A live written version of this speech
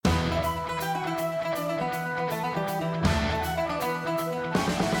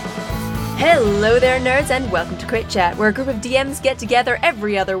Hello there, nerds, and welcome to Crit Chat, where a group of DMs get together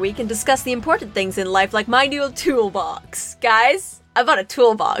every other week and discuss the important things in life, like my new toolbox. Guys, I bought a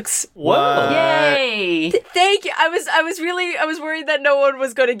toolbox. Whoa! Yay! Thank you. I was worried that no one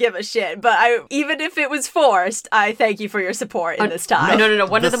was going to give a shit, but even if it was forced, I thank you for your support in this time. No.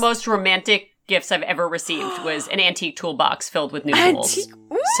 One of the most romantic gifts I've ever received was an antique toolbox filled with new tools.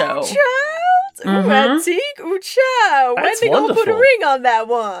 Ooh, So, child. Ooh, antique. Ooh, child. When That's they gonna put a wonderful. ring on that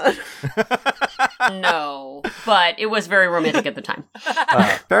one? no. But it was very romantic at the time.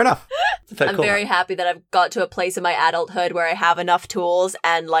 Fair enough. I'm very happy that I've got to a place in my adulthood where I have enough tools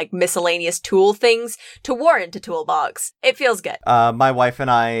and like miscellaneous tool things to warrant a toolbox. It feels good. My wife and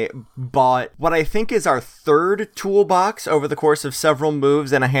I bought what I think is our third toolbox over the course of several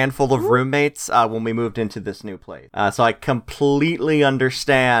moves and a handful of roommates when we moved into this new place. So I completely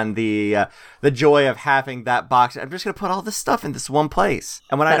understand the joy of having that box. I'm just going to put all this stuff in this one place.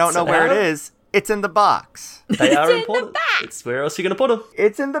 And when I don't know where it is, it's in the box. They are in the important. box. It's where else are you going to put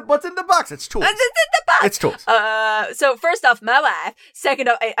them? What's in the box? It's tools. It's in the box. It's tools. So first off, my wife. Second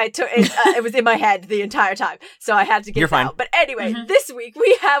off, I took it. It was in my head the entire time, so I had to get You're it fine. out. But anyway, this week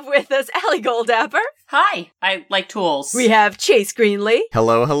we have with us Allie Goldapper. Hi! I like tools. We have Chase Greenlee.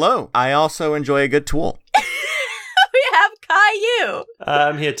 Hello, hello. I also enjoy a good tool. We have Caillou.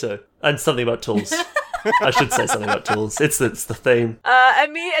 I'm here too. And something about tools. I should say something about tools. It's the theme.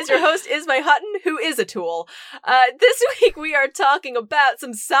 And me as your host is my Hutton, who is a tool. This week we are talking about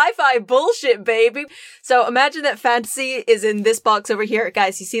some sci-fi bullshit, baby. So imagine that fantasy is in this box over here.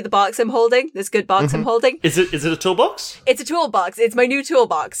 Guys, you see the box I'm holding? This good box I'm holding? Is it a toolbox? It's a toolbox. It's my new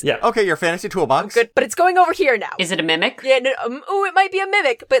toolbox. Yeah. Okay, your fantasy toolbox. Good, but it's going over here now. Is it a mimic? Yeah, no, it might be a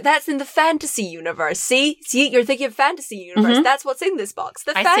mimic, but that's in the fantasy universe. See, you're thinking of fantasy universe. That's what's in this box.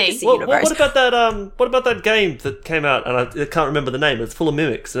 The I fantasy see. Well, universe. what about that? What about that game that came out? And I can't remember the name. It's full of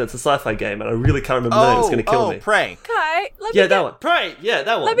mimics, and it's a sci-fi game, and I really can't remember the name. It's going to kill me. Prey. Kai, Yeah, that one. Prey. Yeah,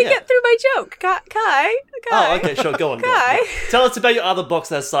 that one. Let me yeah. get through my joke. Kai. Oh, okay, sure. Go on. Go on. Kai. Tell us about your other box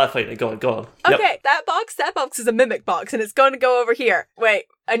that has sci-fi in it. Go on. Yep. Okay, that box is a mimic box, and it's going to go over here. Wait,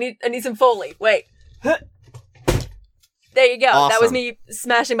 I need some Foley. Wait. There you go. Awesome. That was me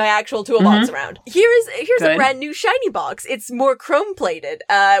smashing my actual toolbox around. Here's a Good. brand new shiny box. It's more chrome plated,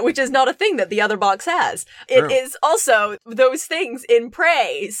 which is not a thing that the other box has. It True. is also those things in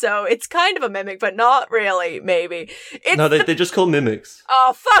Prey, so it's kind of a mimic, but not really. Maybe it's No, they just call mimics.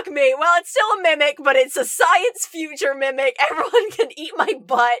 Oh, fuck me. Well, it's still a mimic, but it's a science future mimic. Everyone can eat my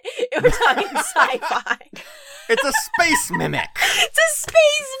butt. We're talking sci-fi. It's a space mimic. It's a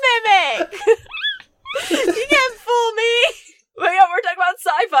space mimic. You can't fool me. But yeah, we're talking about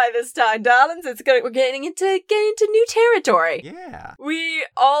sci-fi this time, darlings. We're getting into new territory. Yeah. We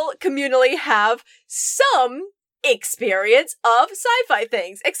all communally have some experience of sci-fi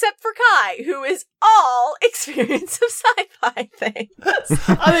things, except for Kai, who is all experience of sci-fi things.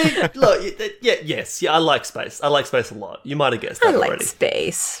 I mean, look, yes, I like space. I like space a lot. You might have guessed that I like already.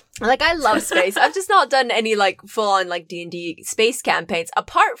 space. Like, I love space. I've just not done any, like, full-on, like, D&D space campaigns,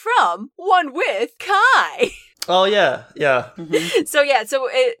 apart from one with Kai. Oh yeah. So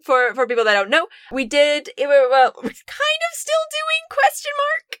for people that don't know, we're kind of still doing question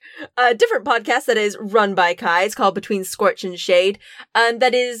mark a different podcast that is run by Kai. It's called Between Scorch and Shade, and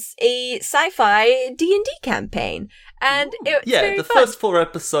that is a sci-fi D&D campaign. And it's very The fun. first four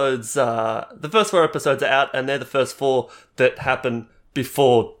episodes are out, and they're the first four that happen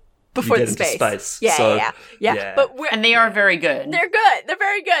before you get into space. Yeah, So, yeah. But And they are very good. they're good. They're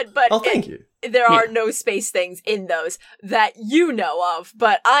very good. But Oh, thank you. There are no space things in those that you know of,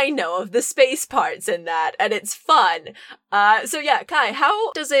 but I know of the space parts in that, and it's fun. So yeah, Kai,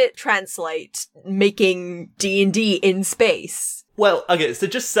 how does it translate making D&D in space? Well, okay, so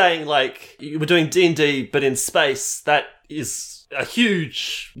just saying, like, we're doing D&D, but in space, that is a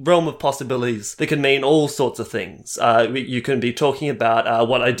huge realm of possibilities that can mean all sorts of things. You can be talking about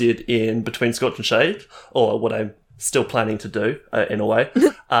what I did in Between Scorch and Shade, or what I'm still planning to do, in a way,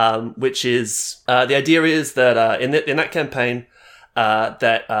 which is, the idea is that in that campaign, that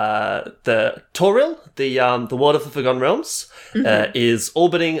the Toril, the World of the Forgotten Realms, is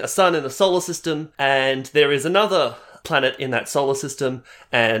orbiting a sun in a solar system, and there is another planet in that solar system,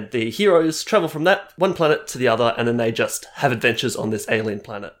 and the heroes travel from that one planet to the other, and then they just have adventures on this alien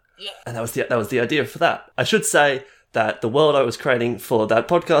planet. Yeah. And that was the idea for that. I should say that the world I was creating for that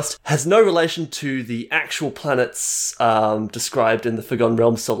podcast has no relation to the actual planets described in the Forgotten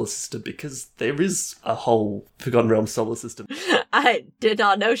Realms solar system, because there is a whole Forgotten Realms solar system. I did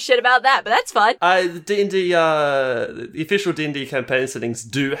not know shit about that, but that's fun. The D&D, the official D&D campaign settings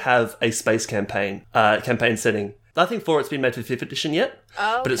do have a space campaign setting Nothing for it's been made for 5th edition yet,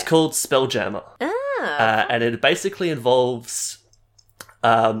 Oh, but it's called Spelljammer. And it basically involves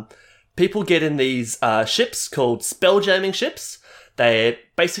people get in these ships called spelljamming ships. They're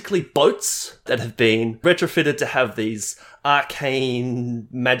basically boats that have been retrofitted to have these arcane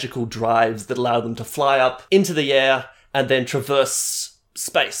magical drives that allow them to fly up into the air and then traverse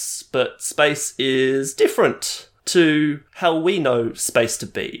space. But space is different to how we know space to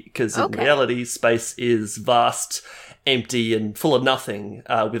be, because in reality, space is vast, empty, and full of nothing,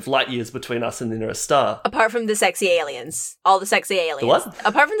 with light years between us and the nearest star. Apart from the sexy aliens. All the sexy aliens. What?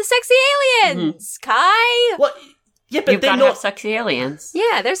 Apart from the sexy aliens, Kai! What? Yeah, but You've they're got to have not. sexy aliens.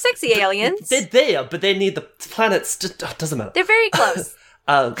 Yeah, they're sexy aliens. They're there, but they're near the planets. Just doesn't matter. They're very close,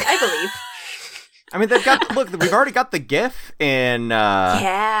 Um, I believe. I mean, they've got, look, we've already got the GIF in,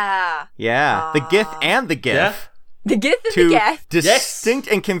 Yeah. the GIF and the GIF. Yeah. The Gith and Two the Geth, distinct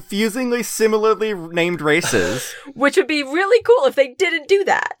and confusingly similarly named races. which would be really cool if they didn't do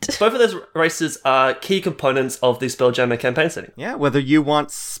that. Both of those races are key components of the Spelljammer campaign setting. Yeah, whether you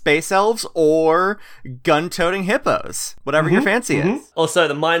want space elves or gun-toting hippos, whatever your fancy is. Also,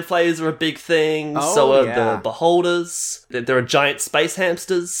 the Mind Flayers are a big thing. Oh, So are yeah. the Beholders. There are giant space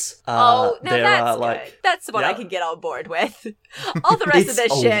hamsters. Oh, no, there that's are good. That's the one I Yeah. can get on board with. All the rest of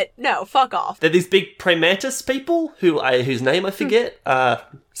this shit, no, fuck off. They're these big Premantis people whose name I forget.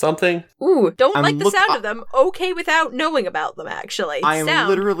 Something. Ooh, don't I'm like the look- sound of them. Okay without knowing about them, actually. I am Sound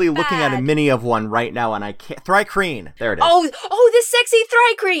literally looking at a bad. mini of one right now, and I can't. Thrycreen. There it is. Oh, the sexy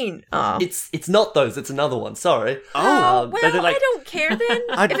Thrycreen! Oh. It's not those. It's another one. Sorry. Oh, but well, they're like- I don't care then.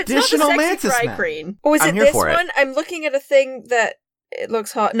 If it's Additional not the Mantis sexy Men. Thrycreen. Oh, is I'm it here this for it. one? I'm looking at a thing that it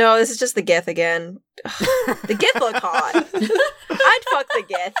looks hot. No, this is just the Gith again. The Gith look hot. I'd fuck the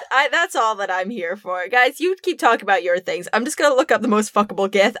Gith. That's all that I'm here for. Guys, you keep talking about your things. I'm just gonna look up the most fuckable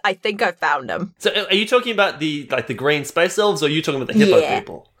Gith. I think I found him. So are you talking about the green space elves, or are you talking about the hippo Yeah.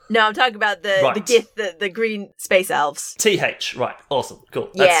 people? No, I'm talking about the Right. Gith, the green space elves. TH, right. Awesome. Cool.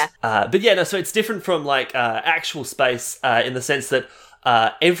 Yeah. But yeah, no, so it's different from actual space in the sense that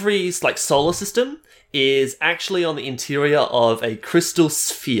every solar system is actually on the interior of a crystal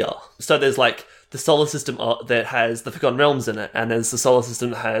sphere. So there's the solar system that has the Forgotten Realms in it, and there's the solar system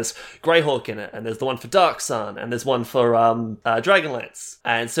that has Greyhawk in it, and there's the one for Dark Sun, and there's one for Dragonlance.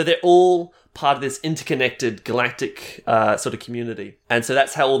 And so they're all part of this interconnected galactic sort of community. And so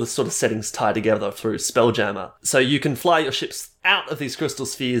that's how all the sort of settings tie together through Spelljammer. So you can fly your ships out of these crystal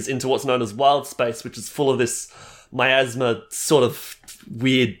spheres into what's known as wild space, which is full of this miasma sort of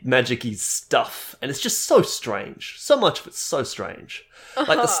weird magic-y stuff. And it's just so strange. So much of it's so strange.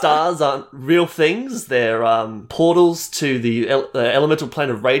 The stars aren't real things. They're portals to the elemental plane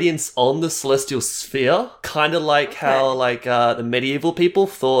of radiance on the celestial sphere. Kind of like how the medieval people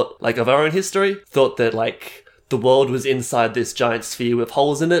thought, of our own history, thought that the world was inside this giant sphere with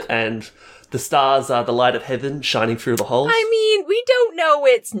holes in it, and the stars are the light of heaven shining through the holes. I mean, we don't know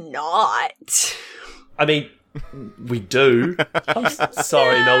it's not. I mean, we do. I'm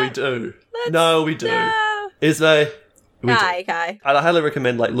sorry, no, we do. No, we do. Ismay, we do. Kai. I'd highly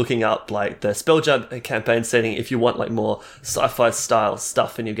recommend looking up the Spelljammer campaign setting if you want more sci-fi style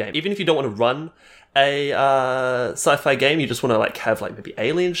stuff in your game. Even if you don't want to run a sci-fi game, you just want to have maybe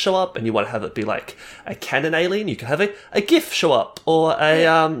aliens show up, and you want to have it be a canon alien. You can have a GIF show up, or a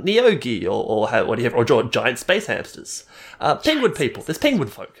Neogi, or draw giant space hamsters. Penguin people. There's penguin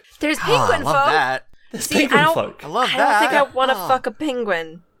folk. There's I penguin love folk. that. There's See, penguin I don't- folk. I love I that. don't think I want to fuck a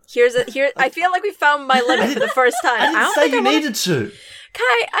penguin. I feel like we found my limit for the first time. I didn't don't say think you I wanna- needed to.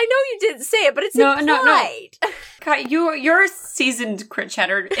 Kai, I know you didn't say it, but it's No. implied. Kai, you're a seasoned crit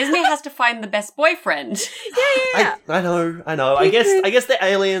chatter. Ismay has to find the best boyfriend. Yeah. I know. I guess they're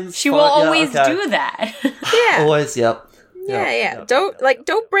aliens. She Fine, will yeah, always okay. do that. Yeah. Always, yep. Yeah.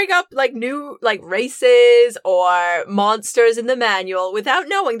 Don't bring up new races or monsters in the manual without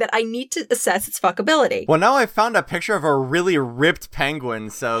knowing that I need to assess its fuckability. Well, now I found a picture of a really ripped penguin,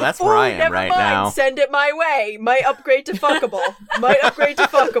 so that's where I am never right mind. now. Send it my way. Might upgrade to fuckable.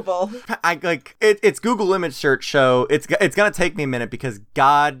 It's Google image search, so it's gonna take me a minute, because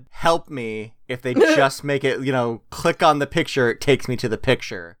God help me if they just make it, click on the picture, it takes me to the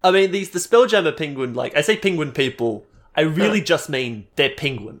picture. I mean, the Spelljammer penguin, I say penguin people, I really just mean they're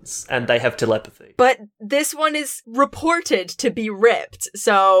penguins, and they have telepathy. But this one is reported to be ripped,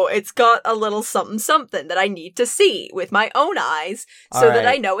 so it's got a little something that I need to see with my own eyes so All that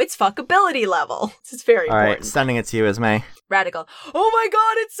right. I know its fuckability level. This is very All right, important. sending it to you, Ismay. Radical. Oh my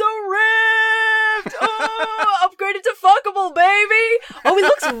god, it's so ripped! Oh, upgraded to fuckable, baby! Oh, it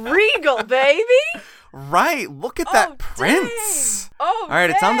looks regal, baby! Right, look at that Oh, prince. dang. Oh, All right,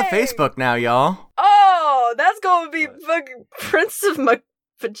 it's on the dang. Facebook now, y'all. Oh, Oh, that's going to be fucking Prince of my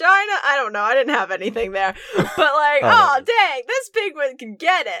vagina? I don't know. I didn't have anything there. But like, dang, this penguin can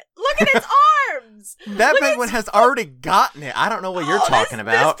get it. Look at its arms. That penguin has already gotten it. I don't know what you're talking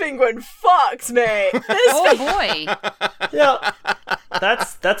about. This penguin fucks, mate. Oh boy. Yeah.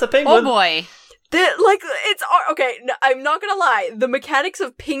 That's a penguin. Oh boy. Okay, no, I'm not gonna lie. The mechanics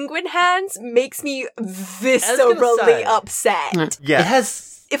of penguin hands makes me viscerally upset. Yeah. It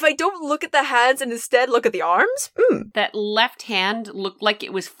has... If I don't look at the hands and instead look at the arms, That left hand looked like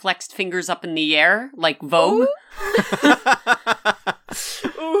it was flexed fingers up in the air, like Vogue.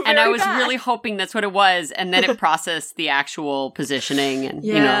 Ooh, And I was bad. really hoping that's what it was, and then it processed the actual positioning, and,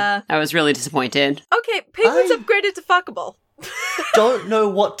 Yeah. I was really disappointed. Okay, penguins upgraded to fuckable. don't know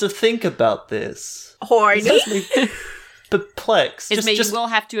what to think about this. Horny. It has me perplexed. Ismay, you will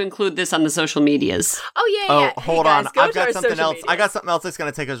have to include this on the social medias. Oh, yeah. Oh, hold Hey, guys, on. go I've to got our something social else. I medias. got something else that's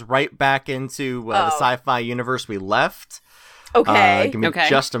going to take us right back into the sci-fi universe we left. Okay. Give me Okay.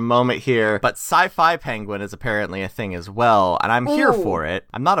 just a moment here. But sci-fi penguin is apparently a thing as well, and I'm here for it.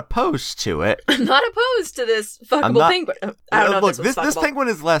 I'm not opposed to it. I'm not opposed to this fuckable not- penguin. I don't know Look, if this was this fuckable. penguin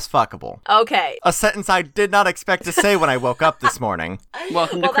is less fuckable. Okay. A sentence I did not expect to say when I woke up this morning.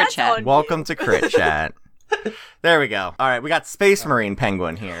 Welcome to Well, Crit that's Chat. on- Welcome to Crit Chat. There we go. All right, we got Space Marine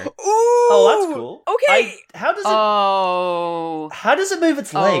Penguin here. Ooh. Oh, that's cool. Okay. How does it... Oh. How does it move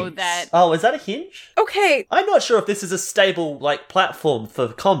its Oh, legs? that- Oh, is that a hinge? Okay. I'm not sure if this is a stable, platform for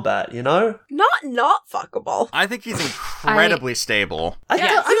combat, you know? Not fuckable. I think he's incredibly stable. I don't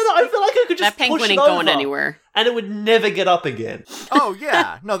know. I feel like I could just That penguin push it ain't going over, anywhere. and it would never get up again. Oh,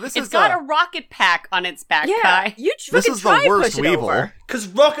 yeah. No, this It's is got a rocket pack on its back, Yeah. Kai. You This freaking is the try worst push it Weevil. over. Because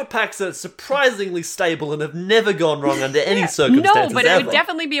rocket packs are surprisingly stable and have never gone wrong under any circumstances No, but ever. it would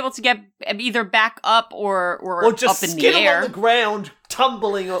definitely be able to get either back up or or just up in the skittle air. on the ground,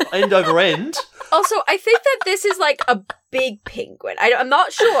 tumbling end over end. Also, I think that this is like a big penguin. I'm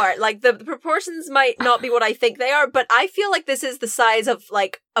not sure. Like, the proportions might not be what I think they are, but I feel like this is the size of,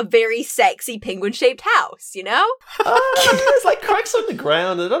 like, a very sexy penguin-shaped house, you know? There's cracks on the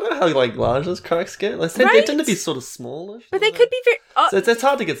ground. I don't know how large those cracks get. They tend to be sort of smallish. But they could be very... So it's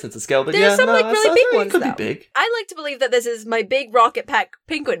hard to get sense of scale, but There's some, no, really I big think ones, it could though. be big. I like to believe that this is my big rocket pack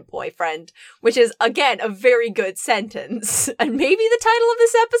penguin boyfriend, which is, again, a very good sentence. And maybe the title of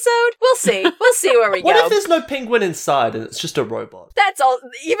this episode? We'll see. We'll see where we What go. if there's no penguin inside and it's just a robot? That's all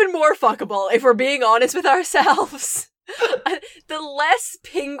even more fuckable if we're being honest with ourselves. The less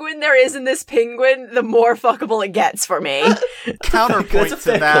penguin there is in this penguin, the more fuckable it gets for me. Counterpoint That's a to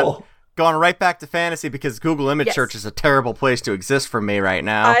fair that. call. Going right back to fantasy because Google Image Yes. Search is a terrible place to exist for me right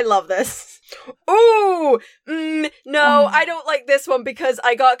now. I love this. Ooh, no, I don't like this one because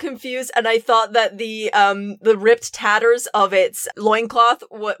I got confused and I thought that the ripped tatters of its loincloth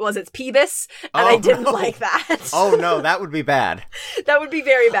was its pubis, and I Oh, didn't no. like that. Oh no, that would be bad. That would be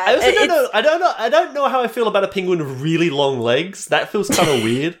very bad. I also It's- I don't know how I feel about a penguin with really long legs. That feels kind of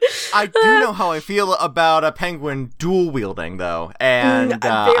weird. I do know how I feel about a penguin dual wielding though, and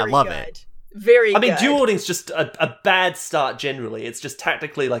I very love good. it. Very I mean, good. dual wielding's just a bad start generally. It's just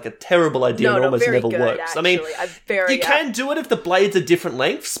tactically a terrible idea and no, almost very never good, works. I mean, actually. I'm very, you can do it if the blades are different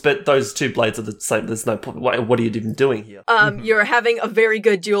lengths, but those two blades are the same. There's no point. What are you even doing here? You're having a very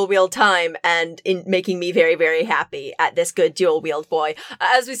good dual wield time and in making me very, very happy at this good dual wield boy.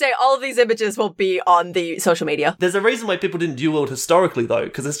 As we say, all of these images will be on the social media. There's a reason why people didn't dual wield historically, though,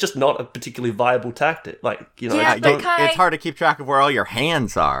 because it's just not a particularly viable tactic. Yeah, You but don't- Kai- it's hard to keep track of where all your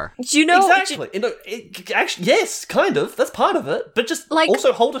hands are. Do you know? Exactly. Actually, yes, kind of. That's part of it. But just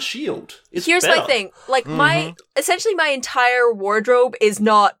also hold a shield. It's Here's my better. thing. Essentially my entire wardrobe is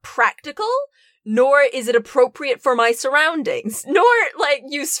not practical, nor is it appropriate for my surroundings, nor,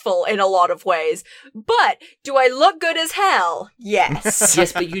 useful in a lot of ways. But, do I look good as hell? Yes.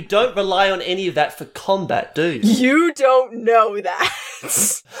 Yes, but you don't rely on any of that for combat, do you? You don't know that.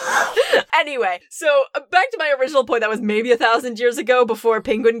 Anyway, so back to my original point that was maybe 1,000 years ago before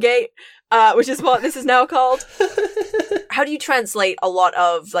Penguin Gate, which is what this is now called. How do you translate a lot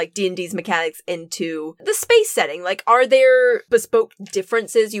of D&D's mechanics into the space setting? Are there bespoke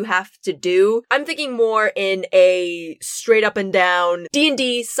differences you have to do? I'm thinking more in a straight up and down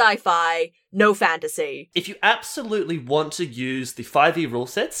D&D sci-fi, no fantasy. If you absolutely want to use the 5e rule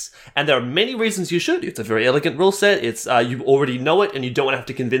sets, and there are many reasons you should, it's a very elegant rule set, it's you already know it and you don't want to have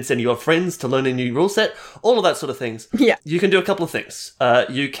to convince any of your friends to learn a new rule set, all of that sort of things. Yeah. You can do a couple of things.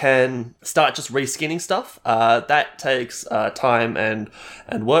 You can start just reskinning stuff. That takes time and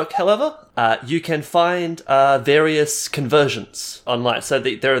work, however. You can find various conversions online. So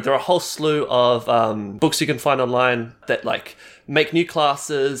there are a whole slew of books you can find online that make new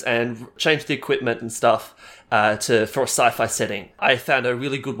classes and change the equipment and stuff for a sci-fi setting. I found a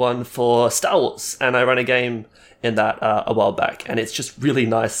really good one for Star Wars, and I ran a game in that a while back, and it's just really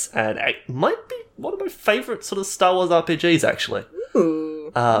nice, and it might be one of my favorite sort of Star Wars RPGs, actually.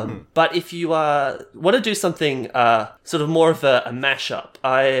 Ooh. But if you want to do something sort of more of a mashup,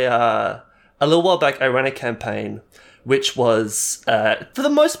 a little while back I ran a campaign which was, for the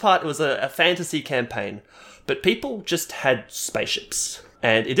most part, it was a fantasy campaign, but people just had spaceships.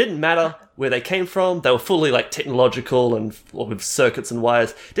 And it didn't matter where they came from. They were fully like technological and with circuits and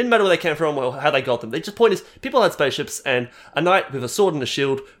wires. It didn't matter where they came from or how they got them. The point is, people had spaceships, and a knight with a sword and a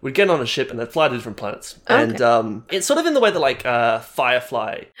shield would get on a ship and they'd fly to different planets. Okay. And it's sort of in the way that like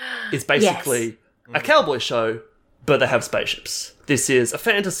Firefly is basically a cowboy show, but they have spaceships. This is a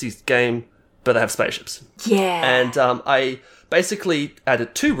fantasy game, but they have spaceships. Yeah. And I basically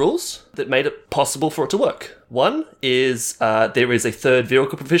added 2 rules that made it possible for it to work. One is there is a third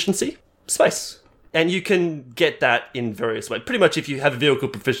vehicle proficiency, space. And you can get that in various ways. Pretty much if you have a vehicle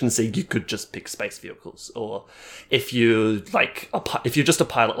proficiency, you could just pick space vehicles. Or if you if you're just a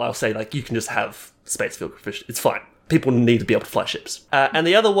pilot, I'll say like you can just have space vehicle proficiency. It's fine. People need to be able to fly ships. And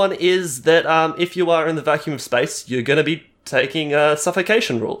the other one is that if you are in the vacuum of space, you're going to be taking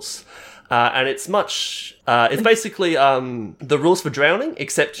suffocation rules. And it's it's basically the rules for drowning,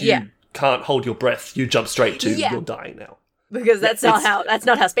 except you can't hold your breath. You jump straight to you're dying now. Because that's not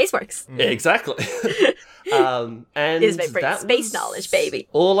how space works. Yeah, exactly. And Is space knowledge, baby.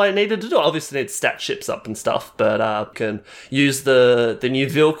 All I needed to do. Obviously, need stat ships up and stuff, but can use the new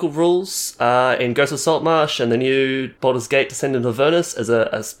vehicle rules in Ghost of Saltmarsh and the new Baldur's Gate Descent into Avernus as a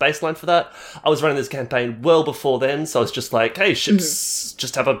baseline for that. I was running this campaign well before then, so I was just like, hey, ships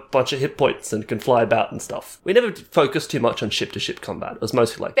just have a bunch of hit points and can fly about and stuff. We never focused too much on ship-to-ship combat. It was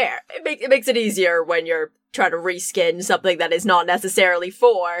mostly like... Fair. It makes it easier when you're trying to reskin something that is not necessarily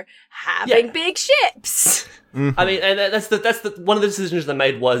for having big ships. I mean, and that's the one of the decisions they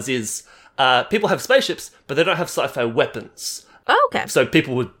made is people have spaceships, but they don't have sci-fi weapons. Oh, okay. So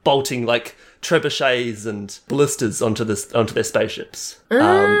people were bolting like trebuchets and ballistas onto their spaceships.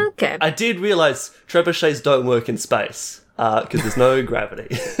 Okay. I did realize trebuchets don't work in space because there's no gravity.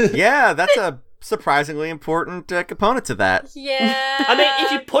 Yeah, that's a surprisingly important component to that. Yeah. I mean,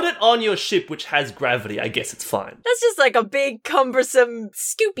 if you put it on your ship, which has gravity, I guess it's fine. That's just like a big, cumbersome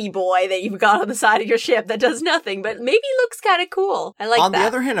Scoopy boy that you've got on the side of your ship that does nothing, but maybe looks kind of cool. I like that. On the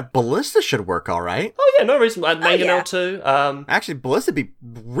other hand, a ballista should work all right. Oh yeah, no reason. Mangonel too. Actually, ballista would be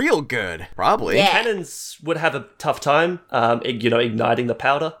real good, probably. Yeah. Cannons would have a tough time, igniting the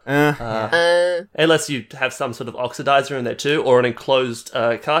powder. Unless you have some sort of oxidizer in there too, or an enclosed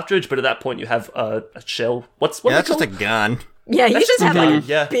cartridge, but at that point you have a shell. What that's just a gun. Yeah, you just have a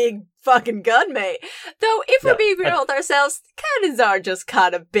yeah. big fucking gun, mate. Though, if we're being real with ourselves, cannons are just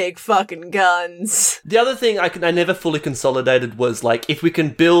kind of big fucking guns. The other thing I never fully consolidated was, like, if we can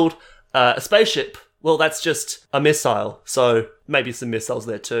build a spaceship, well, that's just a missile, so maybe some missiles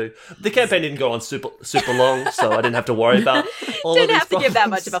there too. The campaign didn't go on super long, so I didn't have to worry about all of these Didn't have to give that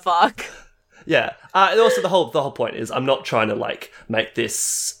much of a fuck. Yeah, and also the whole point is I'm not trying to like make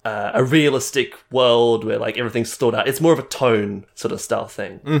this a realistic world where like everything's thought out. It's more of a tone sort of style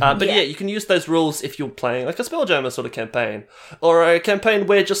thing. But yeah, you can use those rules if you're playing like a Spelljammer sort of campaign, or a campaign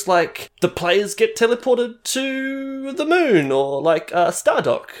where just like the players get teleported to the moon, or like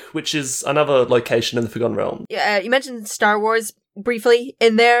Stardock, which is another location in the Forgotten Realm. Yeah, you mentioned Star Wars briefly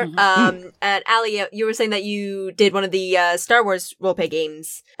in there. And Allie, you were saying that you did one of the Star Wars roleplay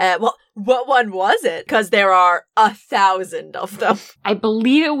games. Well, what one was it? Because there are 1,000 of them. I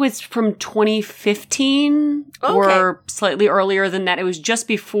believe it was from 2015 or slightly earlier than that. It was just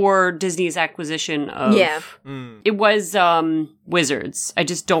before Disney's acquisition of... Yeah. It was Wizards. I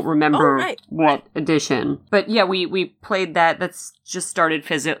just don't remember what edition. But yeah, we played that. That's just started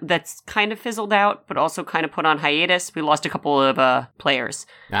that's kind of fizzled out, but also kind of put on hiatus. We lost a couple of players.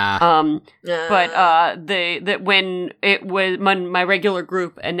 But when my regular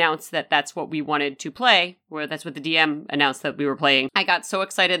group announced that that's what we wanted to play, where that's what the DM announced that we were playing, I got so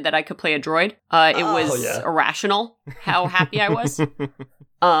excited that I could play a droid. It was irrational how happy I was.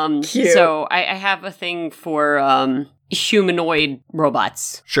 Cute. So I have a thing for humanoid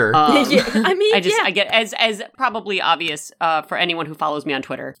robots. Sure. I mean, I get as probably obvious for anyone who follows me on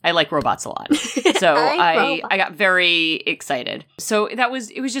Twitter. I like robots a lot, so I got very excited. So it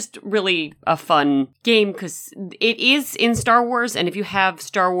was just really a fun game because it is in Star Wars, and if you have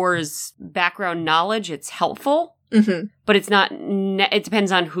Star Wars background knowledge, it's helpful. Mm-hmm. But it's not. It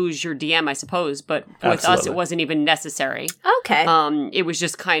depends on who's your DM, I suppose. But with us, it wasn't even necessary. Okay. It was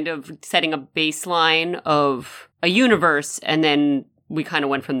just kind of setting a baseline of a universe, and then we kind of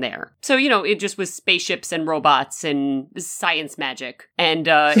went from there. So, it just was spaceships and robots and science magic. And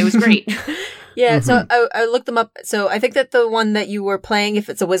it was great. Yeah, so I looked them up. So I think that the one that you were playing, if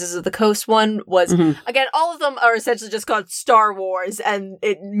it's a Wizards of the Coast one, was, again, all of them are essentially just called Star Wars, and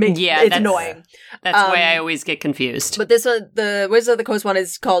it's annoying. That's why I always get confused. But this one, the Wizards of the Coast one,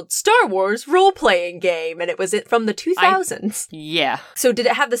 is called Star Wars Role-Playing Game, and it was from the 2000s. Yeah. So did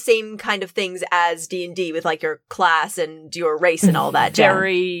it have the same kind of things as D&D with, like, your class and your race and all that?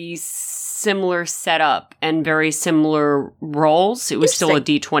 Very similar setup and very similar roles. It was still a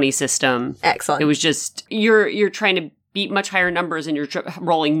D20 system. Excellent. It was just you're trying to beat much higher numbers and you're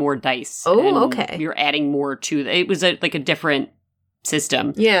rolling more dice. Oh, okay. You're adding more to it. Was like a different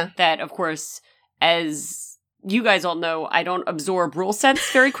system. Yeah. That, of course, as you guys all know, I don't absorb rule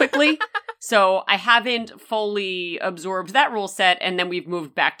sets very quickly. So I haven't fully absorbed that rule set, and then we've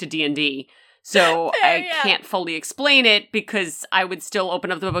moved back to D&D. So I can't fully explain it because I would still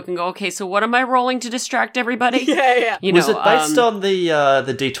open up the book and go, okay, so what am I rolling to distract everybody? Yeah. Was it based on the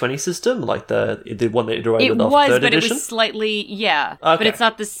D20 system, like the one that iterated off third edition? It was slightly, yeah. Okay. But it's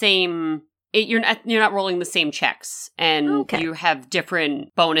not the same. You're not rolling the same checks, and you have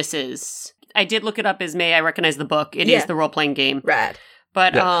different bonuses. I did look it up, Ismay. I recognize the book. It is the role-playing game. Rad.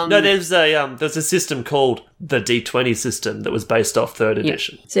 But no, there's a system called the D20 system that was based off third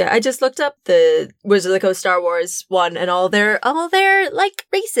edition. So I just looked up the Wizards of the Coast Star Wars one and all their like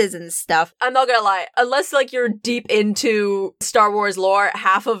races and stuff. I'm not gonna lie, unless like you're deep into Star Wars lore,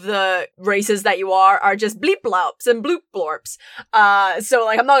 half of the races that you are just bleep blops and bloop blorps. So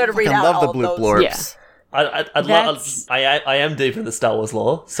like I'm not gonna read out all of those. I love the bloop blorps. Yeah. I am deep in the Star Wars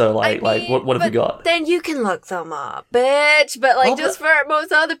lore, so what have you got? Then you can look them up, bitch. But like for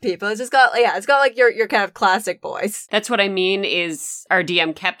most other people, it's got like your kind of classic voice. That's what I mean. Is our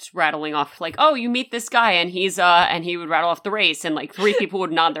DM kept rattling off like, oh, you meet this guy, and he's and he would rattle off the race, and like 3 people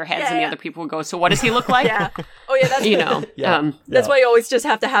would nod their heads, and the other people would go, so what does he look like? Oh yeah, that's that's why you always just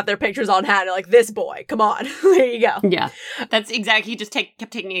have to have their pictures on hand. Like this boy, come on, there you go. Yeah, that's exactly. He just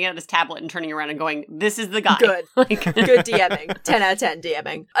kept taking it out of his tablet and turning around and going, this is the guy. Good. Good DMing. 10 out of 10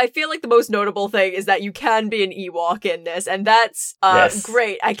 DMing. I feel like the most notable thing is that you can be an Ewok in this, and that's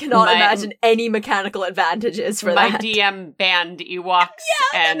great. I cannot imagine any mechanical advantages for that. My DM banned Ewoks,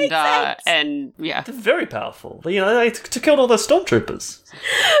 that makes sense. And they're very powerful. To kill all those stormtroopers.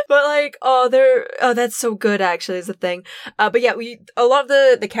 But like, that's so good actually is the thing. But yeah, a lot of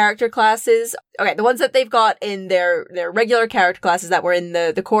the character classes, the ones that they've got in their regular character classes that were in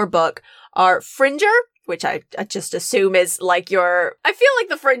the core book are Fringer, which I just assume is like I feel like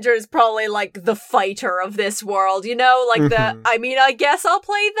the Fringer is probably like the fighter of this world, like I guess I'll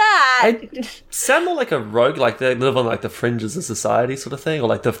play that. Sound more like a rogue, like they live on like the fringes of society sort of thing, or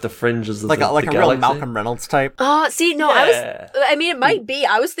like the fringes of like the a galaxy. Real Malcolm Reynolds type. It might be.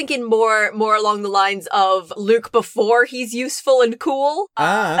 I was thinking more along the lines of Luke before he's useful and cool.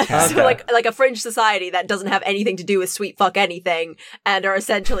 So like a fringe society that doesn't have anything to do with sweet fuck anything and are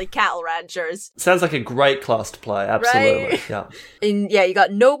essentially cattle ranchers. Sounds like a great class to play, absolutely. Right? Yeah. And you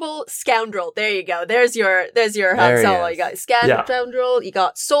got noble, scoundrel. There you go. There's your Han Solo. You got scoundrel. You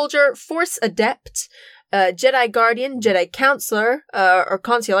got soldier, force adept, Jedi guardian, Jedi counselor, or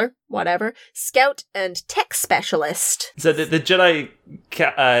consular, whatever, scout, and tech specialist. So the Jedi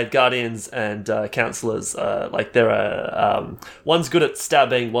guardians and counselors, one's good at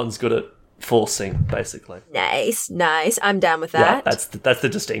stabbing, one's good at forcing, basically. Nice. I'm down with that. Yeah, that's the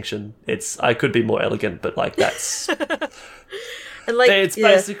distinction. I could be more elegant, but like that's and like it's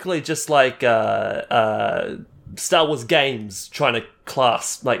basically just like Star Wars games trying to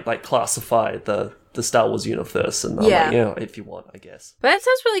classify the Star Wars universe, and if you want, I guess. But that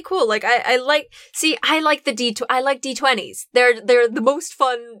sounds really cool. Like I like D20s. They're the most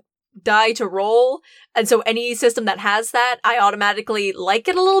fun die to roll, and so any system that has that, I automatically like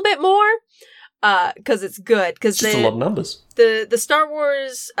it a little bit more. Because it's good. Because just a lot of numbers. The Star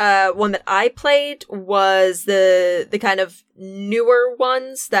Wars one that I played was the kind of newer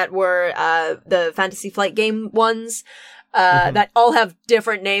ones that were the Fantasy Flight game ones. That all have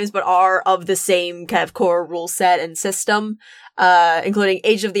different names but are of the same kind of core rule set and system. Including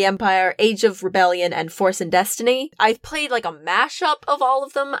Age of the Empire, Age of Rebellion, and Force and Destiny. I played like a mashup of all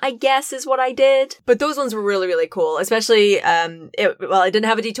of them, I guess is what I did. But those ones were really, really cool. Especially, I didn't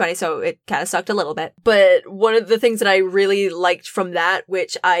have a D20, so it kind of sucked a little bit. But one of the things that I really liked from that,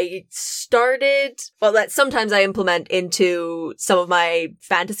 which I started, that sometimes I implement into some of my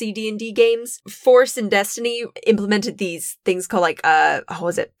fantasy D&D games. Force and Destiny implemented these things called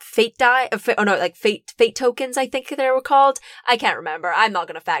fate die? Fate tokens, I think they were called. I can't remember. I'm not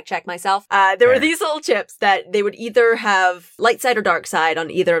going to fact check myself. There were these little chips that they would either have light side or dark side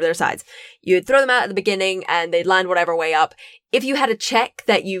on either of their sides. You'd throw them out at the beginning and they'd land whatever way up. If you had a check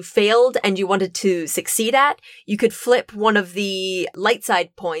that you failed and you wanted to succeed at, you could flip one of the light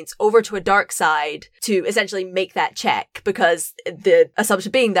side points over to a dark side to essentially make that check, because the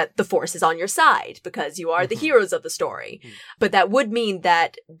assumption being that the force is on your side because you are the heroes of the story. But that would mean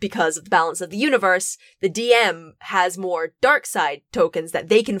that because of the balance of the universe, the DM has more dark side tokens that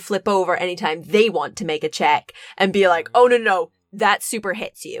they can flip over anytime they want to make a check and be like, oh, no. That super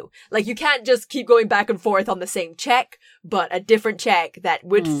hits you. Like, you can't just keep going back and forth on the same check, but a different check that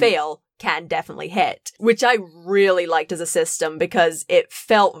would fail can definitely hit, which I really liked as a system because it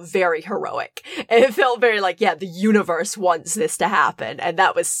felt very heroic. It felt very like, yeah, the universe wants this to happen, and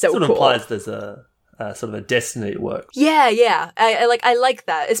that was so sort of cool. implies there's a sort of a destiny at work. Yeah. I like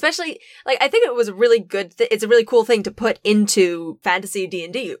that. Especially, like, I think it was a really good, it's a really cool thing to put into fantasy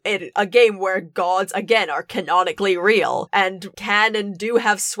D&D. A game where gods, again, are canonically real and can and do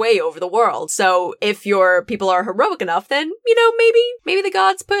have sway over the world. So if your people are heroic enough, then, you know, maybe the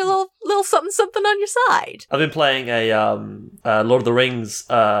gods put a little something on your side. I've been playing a Lord of the Rings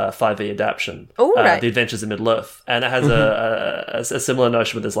 5e adaptation, right. The Adventures in Middle-earth, and it has a similar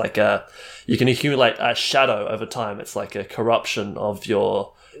notion where there's like you can accumulate a shadow over time. It's like a corruption of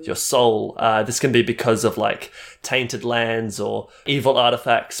your soul. This can be because of like tainted lands or evil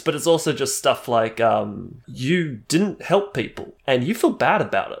artifacts, but it's also just stuff like you didn't help people and you feel bad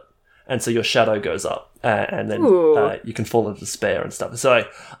about it, and so your shadow goes up, and then you can fall into despair and stuff. So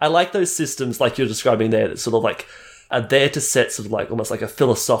I like those systems like you're describing there that sort of like are there to set sort of like almost like a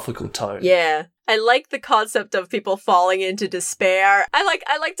philosophical tone. Yeah. I like the concept of people falling into despair. I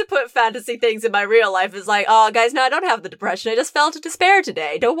like to put fantasy things in my real life as like, oh guys, no, I don't have the depression. I just fell into despair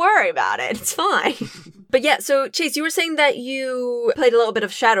today. Don't worry about it. It's fine. But yeah, so Chase, you were saying that you played a little bit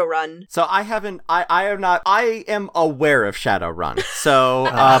of Shadowrun. So I am aware of Shadowrun.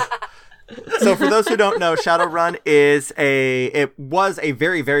 So, so for those who don't know, Shadowrun was a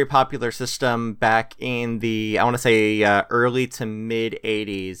very, very popular system back in the, I want to say, early to mid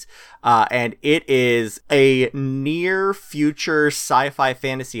 80s. And it is a near future sci-fi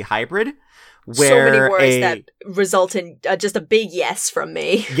fantasy hybrid. Where so many words that result in just a big yes from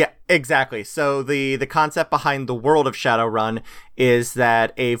me. Yeah, exactly. So the concept behind the world of Shadowrun is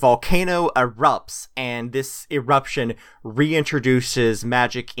that a volcano erupts, and this eruption reintroduces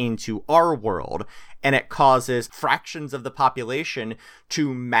magic into our world, and it causes fractions of the population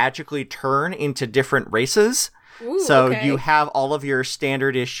to magically turn into different races. Ooh, so okay. You have all of your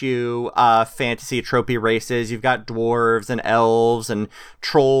standard issue fantasy tropey races. You've got dwarves and elves and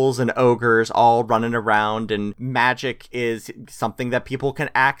trolls and ogres all running around, and magic is something that people can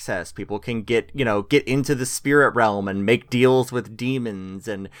access. People can get into the spirit realm and make deals with demons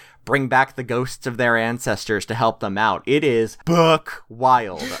and bring back the ghosts of their ancestors to help them out. It is buck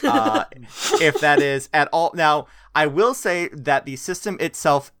wild, if that is at all. Now, I will say that the system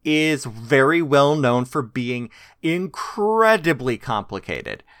itself is very well known for being incredibly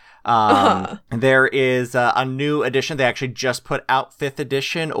complicated. There is a new edition. They actually just put out 5th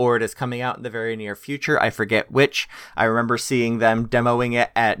edition, or it is coming out in the very near future. I forget which. I remember seeing them demoing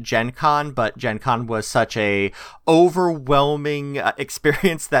it at Gen Con, but Gen Con was such a overwhelming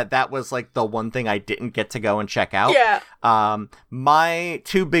experience that was like the one thing I didn't get to go and check out. Yeah. My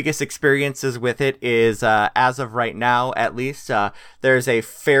two biggest experiences with it is, as of right now, at least, there's a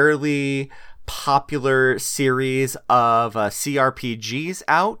fairly popular series of CRPGs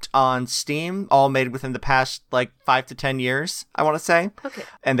out on Steam, all made within the past like 5 to 10 years, I want to say. Okay.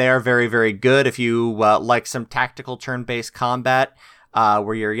 And they are very, very good. If you like some tactical turn-based combat,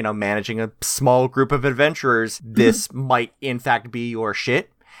 where you're, managing a small group of adventurers, this might in fact be your shit.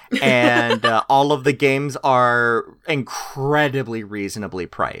 And all of the games are incredibly reasonably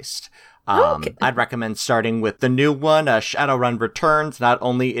priced. Okay. I'd recommend starting with the new one, Shadowrun Returns. Not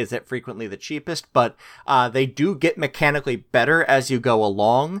only is it frequently the cheapest, but they do get mechanically better as you go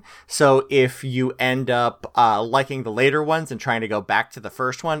along. So if you end up liking the later ones and trying to go back to the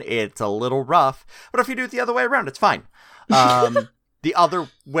first one, it's a little rough. But if you do it the other way around, it's fine. The other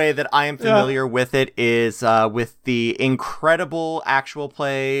way that I am familiar with it is with the incredible actual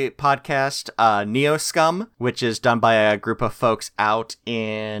play podcast, Neo Scum, which is done by a group of folks out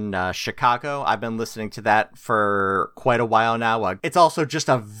in Chicago. I've been listening to that for quite a while now. It's also just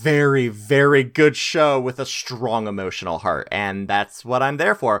a very, very good show with a strong emotional heart, and that's what I'm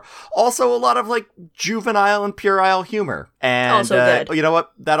there for. Also, a lot of like juvenile and puerile humor. And also good. You know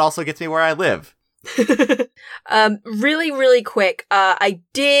what? That also gets me where I live. Really, really quick. I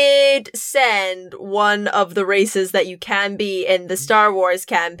did send one of the races that you can be in the Star Wars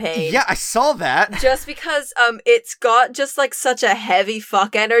campaign. Yeah, I saw that. Just because, it's got just like such a heavy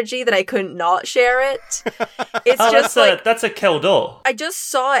fuck energy that I couldn't not share it. It's just that's a Keldor. I just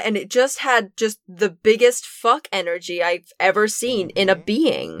saw it and it just had just the biggest fuck energy I've ever seen in a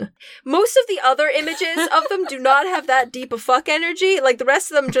being. Most of the other images of them do not have that deep of fuck energy. Like, the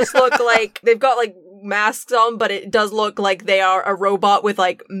rest of them just look like they've got like masks on, but it does look like they are a robot with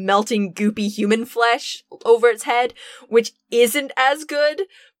like melting goopy human flesh over its head, which isn't as good.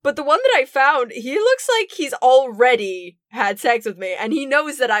 But the one that I found, he looks like he's already had sex with me, and he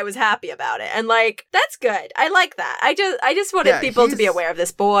knows that I was happy about it. And like, that's good. I like that. I just wanted people to be aware of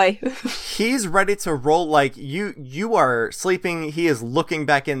this boy. He's ready to roll. Like, you are sleeping, he is looking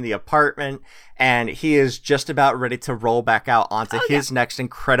back in the apartment, and he is just about ready to roll back out onto his next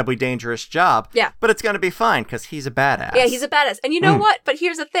incredibly dangerous job. Yeah. But it's gonna be fine, because he's a badass. Yeah, he's a badass. And you know what? But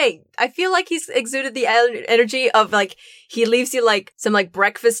here's the thing. I feel like he's exuded the energy of, like, he leaves you, like, some, like,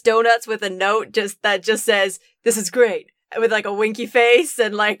 breakfast donuts with a note that just says, "This is great," with, like, a winky face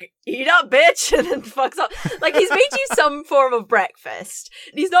and, like, "Eat up, bitch," and then fucks up. Like, he's made you some form of breakfast.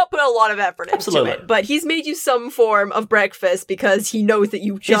 He's not put a lot of effort into it, but he's made you some form of breakfast because he knows that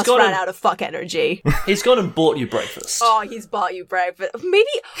you just ran out of fuck energy. He's gone and bought you breakfast. Oh, he's bought you breakfast. Maybe...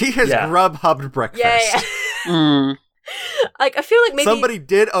 He has Grubhubbed breakfast. Yeah. Like, I feel like maybe somebody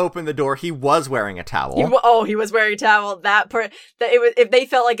did open the door. He was wearing a towel. He was wearing a towel. If they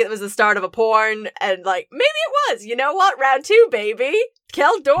felt like it was the start of a porn, and like, maybe it was. You know what? Round 2, baby.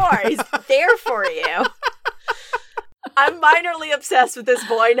 Keldor is there for you. I'm minorly obsessed with this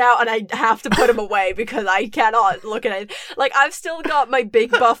boy now, and I have to put him away because I cannot look at it. Like, I've still got my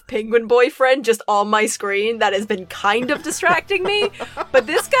big buff penguin boyfriend just on my screen that has been kind of distracting me. But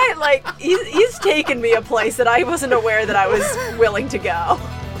this guy, like, he's taken me a place that I wasn't aware that I was willing to go.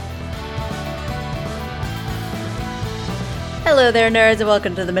 Hello there, nerds, and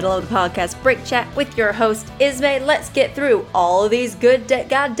welcome to the middle of the podcast break chat with your host, Ismay. Let's get through all of these good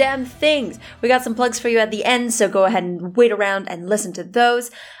goddamn things. We got some plugs for you at the end, so go ahead and wait around and listen to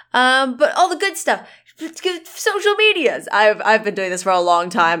those. But all the good stuff. Social medias. I've been doing this for a long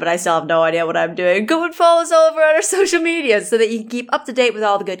time, but I still have no idea what I'm doing. Go and follow us all over on our social medias so that you can keep up to date with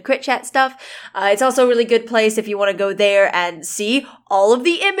all the good Crit Chat stuff. It's also a really good place if you want to go there and see all of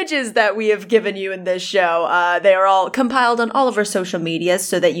the images that we have given you in this show. They are all compiled on all of our social medias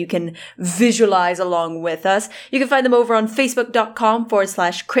so that you can visualize along with us. You can find them over on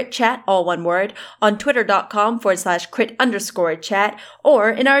facebook.com/critchat, all one word, on twitter.com/crit_chat,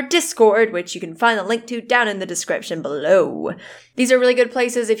 or in our Discord, which you can find the link to down in the description below. These are really good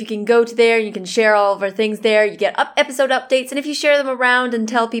places. If you can go to there, you can share all of our things there. You get episode updates, and if you share them around and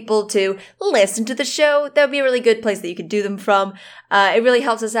tell people to listen to the show, that would be a really good place that you could do them from. It really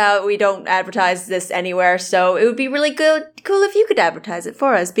helps us out. We don't advertise this anywhere, so it would be really cool if you could advertise it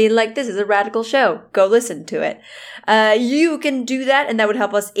for us, being like, this is a radical show. Go listen to it. You can do that, and that would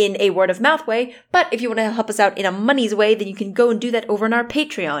help us in a word-of-mouth way, but if you want to help us out in a money's way, then you can go and do that over on our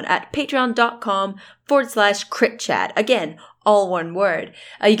Patreon at patreon.com/critchat. Again, all one word.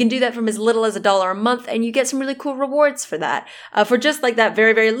 You can do that from as little as $1 a month, and you get some really cool rewards for that. For just like that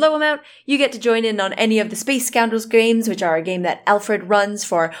very, very low amount, you get to join in on any of the Space Scoundrels games, which are a game that Alfred runs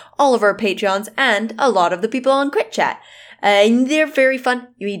for all of our Patreons and a lot of the people on Crit Chat. And they're very fun.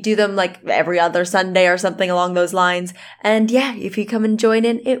 We do them like every other Sunday or something along those lines. And yeah, if you come and join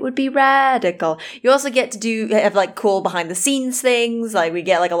in, it would be radical. You also get to have like cool behind the scenes things. Like we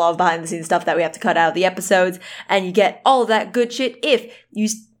get like a lot of behind the scenes stuff that we have to cut out of the episodes. And you get all of that good shit if you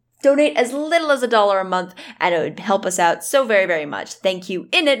donate as little as $1 a month, and it would help us out so very, very much. Thank you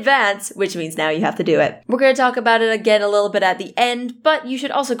in advance, which means now you have to do it. We're going to talk about it again a little bit at the end, but you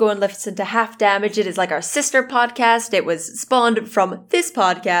should also go and listen to Half Damage. It is like our sister podcast. It was spawned from this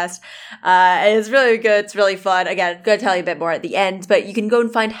podcast. It's really good. It's really fun. Again, I'm going to tell you a bit more at the end, but you can go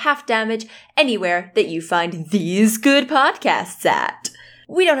and find Half Damage anywhere that you find these good podcasts at.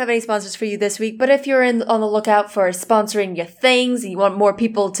 We don't have any sponsors for you this week, but if you're on the lookout for sponsoring your things and you want more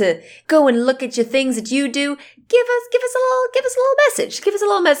people to go and look at your things that you do, give us a little message. Give us a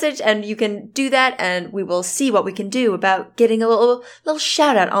little message, and you can do that, and we will see what we can do about getting a little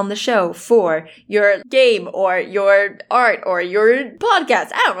shout out on the show for your game or your art or your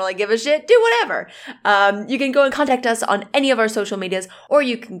podcast. I don't really give a shit. Do whatever. You can go and contact us on any of our social medias, or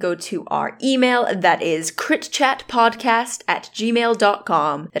you can go to our email. That is critchatpodcast@gmail.com.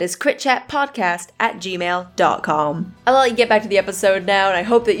 That is critchatpodcast@gmail.com. I'll let you get back to the episode now, and I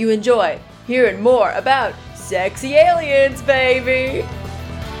hope that you enjoy hearing more about sexy aliens, baby!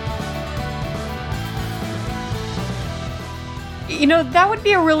 You know, that would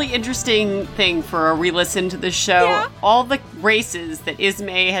be a really interesting thing for a re-listen to the show. Yeah. All the races that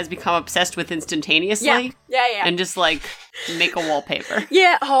Ismay has become obsessed with instantaneously. Yeah. And just, like, make a wallpaper.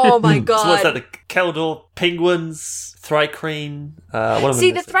 Yeah. Oh my god. So what's that? The Keldor penguins, Thrycreen. What am I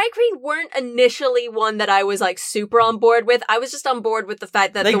See, the missing? Thrycreen weren't initially one that I was like super on board with. I was just on board with the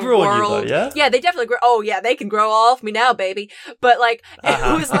fact that They the grew on you, world, though, yeah? they definitely grew. Oh yeah, they can grow all off me now, baby. But like,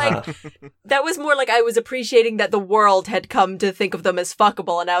 it was like that was more like I was appreciating that the world had come to think of them as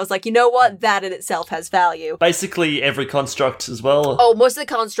fuckable, and I was like, you know what, that in itself has value. Basically, every construct as well. Oh, most of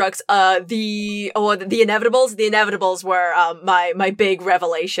the constructs, the inevitables. The inevitables were my big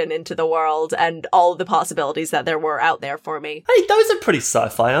revelation into the world and all of the possibilities that there were out there for me. Hey, those are pretty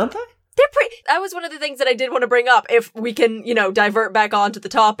sci-fi, aren't they? They're pretty. That was one of the things that I did want to bring up. If we can, divert back onto the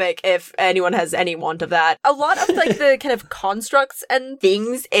topic, if anyone has any want of that, a lot of like the kind of constructs and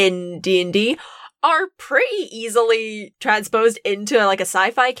things in D&D are pretty easily transposed into like a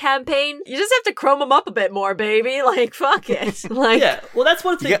sci-fi campaign. You just have to chrome them up a bit more, baby. Like, fuck it. Like, Yeah, well, that's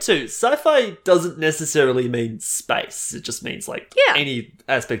one thing too. Sci-fi doesn't necessarily mean space. It just means like any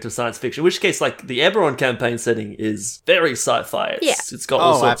aspect of science fiction. In which case, like the Eberron campaign setting is very sci-fi. It's got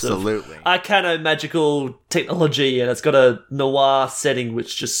all sorts absolutely. of arcano magical technology, and it's got a noir setting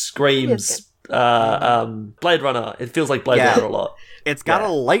which just screams Blade Runner. It feels like Blade Runner a lot. It's got a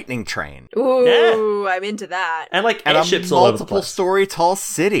lightning train. ooh, I'm into that. And like And airships a all over the multiple place. story tall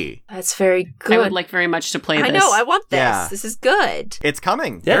city. That's very good. I would like very much to play this. I know. I want this. Yeah. This is good. It's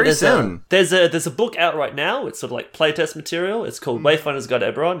coming Yeah, very there's soon. there's a book out right now. It's sort of like playtest material. It's called Wayfinder's Guide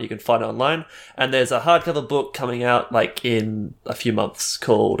to Eberron. You can find it online. And there's a hardcover book coming out like in a few months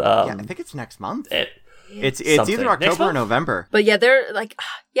called Yeah, I think it's next month. It's something. either Next October or month? November. But yeah,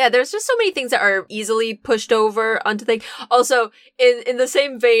 there's just so many things that are easily pushed over onto things. Also, in the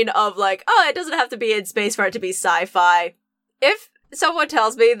same vein of like, oh, it doesn't have to be in space for it to be sci-fi. If someone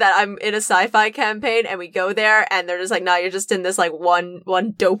tells me that I'm in a sci-fi campaign and we go there and they're just like, no, you're just in this like one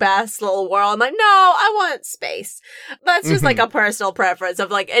dope ass little world. I'm like, no, I want space. That's just like a personal preference of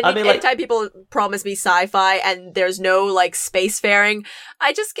like, anytime people promise me sci-fi and there's no like spacefaring,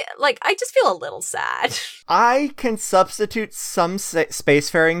 I just feel a little sad. I can substitute some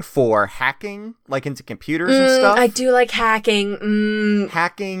spacefaring for hacking, like into computers and stuff. I do like hacking.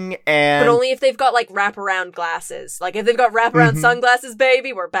 Hacking and... But only if they've got, like, wraparound glasses. Like, if they've got wraparound sunglasses,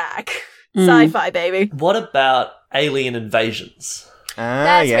 baby, we're back. Sci-fi, baby. What about alien invasions? No,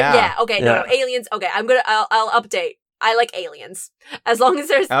 aliens. Okay, I'll update. I like aliens. As long as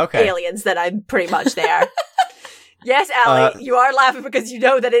there's aliens, then I'm pretty much there. Yes, Allie, you are laughing because you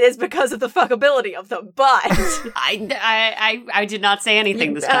know that it is because of the fuckability of them, but... I did not say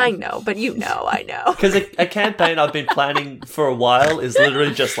anything this time. I know, but I know. Because a campaign I've been planning for a while is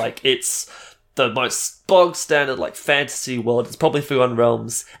literally just like, it's the most bog standard like fantasy world. It's probably Forgotten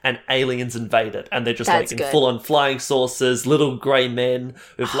Realms, and aliens invade it, and they're just That's like good. in full on flying saucers, little grey men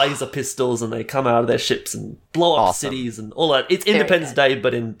with laser pistols, and they come out of their ships and blow up cities and all that. It's Independence Day,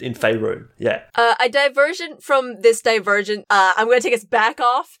 but in Faerun. Yeah. A diversion from this divergent, I'm going to take us back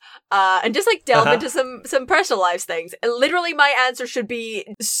off and just like delve into some personal lives things. And literally my answer should be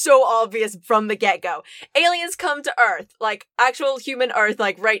so obvious from the get-go. Aliens come to Earth, like actual human Earth,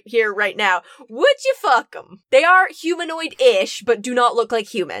 like right here, right now. Would you fuck them? They are humanoid-ish, but do not look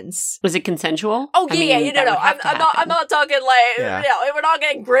like humans. Was it consensual? Oh, I mean, that would have to I'm not talking like, Yeah. we're not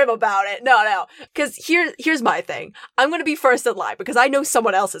getting grim about it. No. Because here's my thing. I'm going to be first in line because I know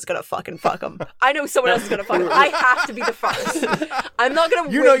someone else is going to fucking fuck them. I know someone else is going to fuck them. I have to be the first. I'm not going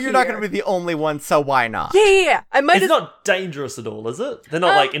to You know you're not going to be the only one, so why not? Yeah. I might It's not dangerous at all, is it? They're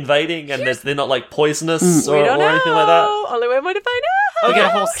not like invading, and they're not like poisonous or we don't know. anything like that. Only way to find out. We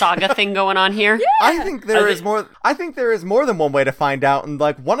got a whole saga thing going on here. I think there is more. I think there is more than one way to find out, and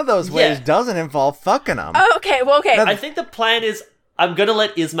like one of those ways doesn't involve fucking them. Oh, okay. Well, okay. I think the plan is I'm going to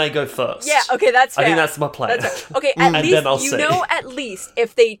let Ismay go first. Yeah, okay, that's fair. I think that's my plan. That's fair. Okay, at And least then I'll you see. know at least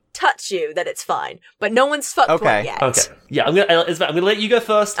if they touch you that it's fine. But no one's fucked Okay. one yet. Okay. Yeah, I'm gonna let you go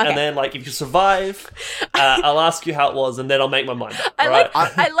first, Okay. and then like if you survive, I'll ask you how it was, and then I'll make my mind up. I alright?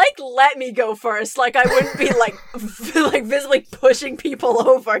 like let me go first. Like I wouldn't be like like visibly pushing people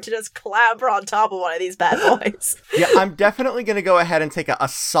over to just clamber on top of one of these bad boys. Yeah, I'm definitely going to go ahead and take a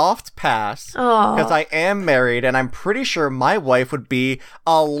soft pass Aw. because I am married, and I'm pretty sure my wife would be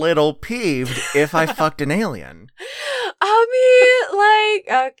a little peeved if I fucked an alien. I mean,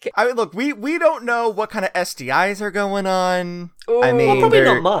 Okay. I mean, look, we don't know what kind of STIs are going on. Ooh. I mean, Probably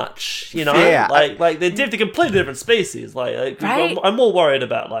they're- not much, you know. Yeah. Like they're completely different species. Like Right. I'm more worried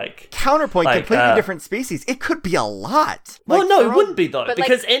about like. counterpoint, Like, completely different species. It could be a lot. Well, Like, no, they're it all- wouldn't be though, but, like-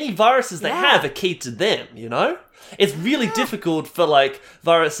 because any viruses they Yeah. have are key to them. You know, it's really difficult for like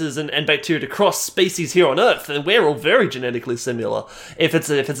viruses and bacteria to cross species here on Earth, and we're all very genetically similar. If it's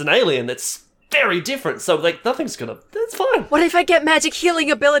an alien, that's very different. So like nothing's gonna. That's fine. What if I get magic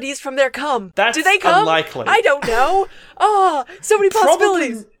healing abilities from their cum? That's Do they come? unlikely. I don't know. Oh, so many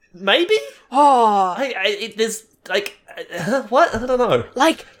possibilities. Probably, maybe. Oh, There's like what? I don't know.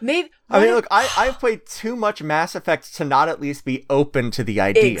 like maybe. I mean, look, I've played too much Mass Effect to not at least be open to the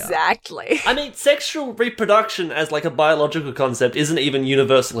idea. Exactly. I mean, sexual reproduction as like a biological concept isn't even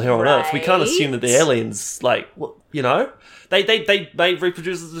universal here on Earth. We can't assume that the Right. aliens, like, you know, they may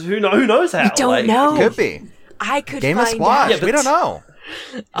reproduce. Who knows how? We don't like, know. Could be. I could Game of find Squash. out. Yeah, but- We don't know.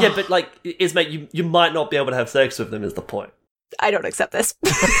 Yeah, but like, Ismay, you might not be able to have sex with them. Is the point? I don't accept this.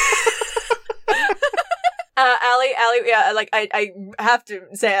 Allie, yeah, like I have to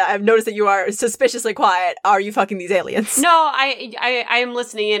say, I've noticed that you are suspiciously quiet. Are you fucking these aliens? No, I am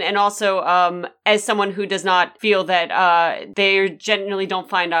listening in, and also, as someone who does not feel that they generally don't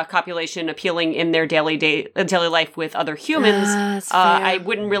find copulation appealing in their daily life with other humans, That's fair. I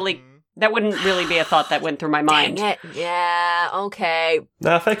wouldn't really. That wouldn't really be a thought that went through my mind. Dang it. Yeah, okay.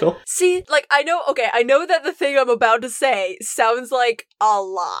 Nah, fair call. See, like, I know that the thing I'm about to say sounds like a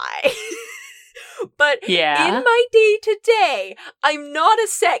lie. But Yeah. in my day-to-day, I'm not a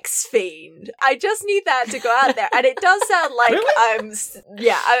sex fiend. I just need that to go out there. And it does sound like Really?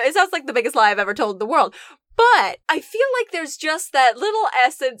 it sounds like the biggest lie I've ever told in the world. But I feel like there's just that little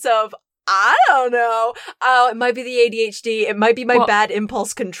essence of, I don't know. Oh, it might be the ADHD. It might be my bad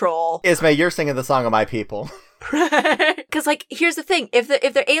impulse control. Ismay, you're singing the song of my people. Because, like, here's the thing. If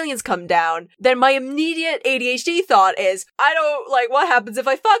the aliens come down, then my immediate ADHD thought is, I don't, like, what happens if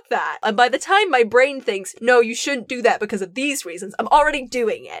I fuck that? And by the time my brain thinks, no, you shouldn't do that because of these reasons, I'm already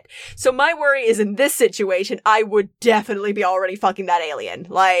doing it. So my worry is, in this situation, I would definitely be already fucking that alien.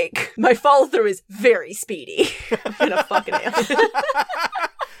 Like, my follow-through is very speedy. I'm gonna fuck an alien.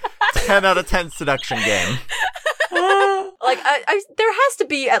 10 out of 10 seduction game. Like, there has to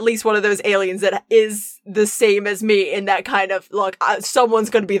be at least one of those aliens that is the same as me in that kind of, look, someone's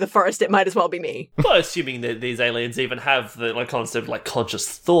going to be the first, it might as well be me. Well, assuming that these aliens even have the like concept of like conscious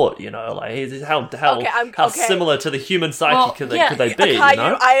thought, you know, like how Okay. similar to the human psyche Well, could yeah, they be? Caillou, You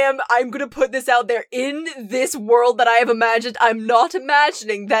know? I'm going to put this out there. In this world that I have imagined, I'm not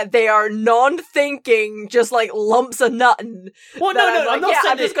imagining that they are non-thinking, just like lumps of nuttin'. Well, that no, I'm not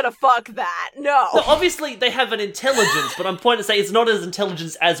saying I'm just going to fuck that. No. No, obviously they have an intelligence, but I'm pointing to say it's not as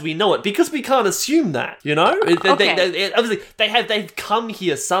intelligent as we know it because we can't assume that, you know. Obviously they've come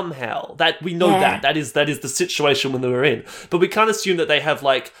here somehow. That we know Yeah. that is the situation when they were in, but we can't assume that they have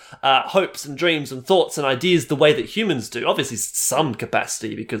like hopes and dreams and thoughts and ideas the way that humans do. Obviously, some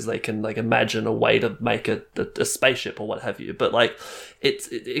capacity because they can like imagine a way to make a spaceship or what have you. But like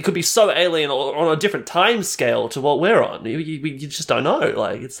it could be so alien or on a different time scale to what we're on. You just don't know.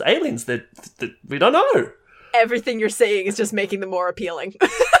 Like it's aliens that we don't know. Everything you're saying is just making them more appealing.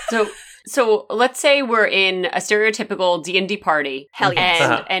 So let's say we're in a stereotypical D&D party. Hell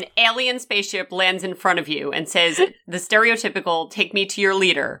yes. And an alien spaceship lands in front of you and says, the stereotypical, take me to your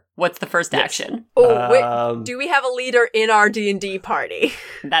leader. What's the first action? Wait, do we have a leader in our D&D party?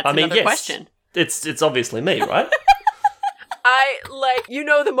 That's another yes. question. It's obviously me, right? You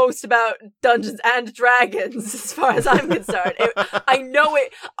know the most about Dungeons and Dragons, as far as I'm concerned. I know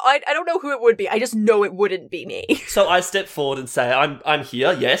it. I don't know who it would be. I just know it wouldn't be me. So I step forward and say, "I'm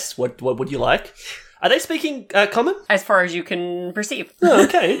here. Yes. What would you like?" Are they speaking common? As far as you can perceive. Oh,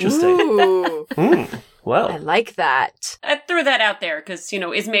 okay, interesting. Ooh, I Well, like that. I threw that out there because,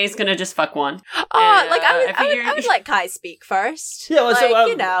 Ismay's going to just fuck one. I would let Kai speak first. Yeah, well, so,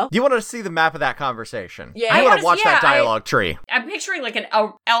 you know. You want to see the map of that conversation. Yeah. You I want to wanna- watch that yeah, dialogue tree. I'm picturing like an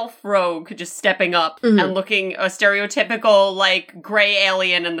elf rogue just stepping up Mm-hmm. and looking a stereotypical like gray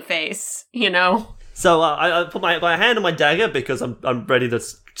alien in the face, so I put my hand on my dagger because I'm ready to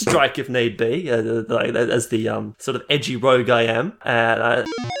strike if need be, as the sort of edgy rogue I am. And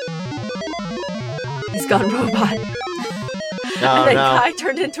He's gone robot. No, And then no. Kai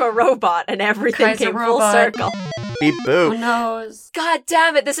turned into a robot and everything Kai's a came full robot. circle. Beep boop. Who knows? God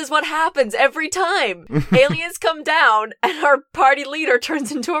damn it, this is what happens every time. Aliens come down and our party leader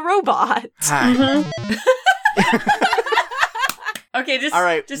turns into a robot. Hi. Okay, just All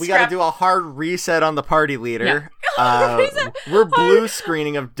right, just we got to scrap- do a hard reset on the party leader. We're blue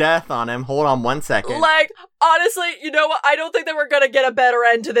screening of death on him. Hold on 1 second. Like, honestly, you know what? I don't think that we're gonna get a better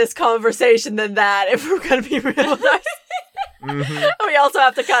end to this conversation than that if we're gonna be real. We also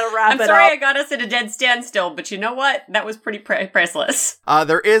have to kind of wrap it up. I'm sorry I got us at a dead standstill, but you know what? That was pretty priceless.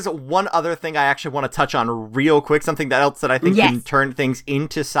 There is one other thing I actually want to touch on real quick, something else that I think can turn things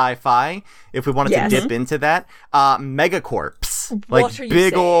into sci-fi, if we wanted to dip into that. Megacorps. Like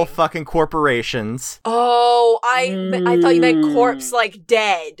big ol' fucking corporations. Oh, I thought you meant corpse like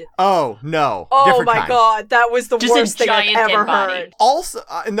dead. Oh, no. Oh different my kind. God, that was the Just worst thing I've ever heard. Also,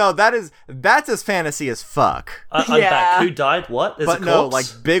 no, that's as fantasy as fuck. I'm back. Who died? What? There's but a no, corpse?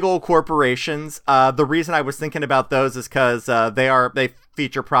 like big old corporations. The reason I was thinking about those is because they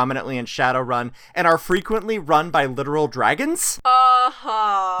feature prominently in Shadowrun and are frequently run by literal dragons.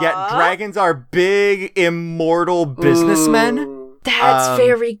 Yeah, dragons are big, immortal businessmen. That's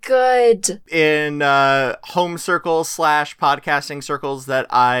very good. In home circles / podcasting circles that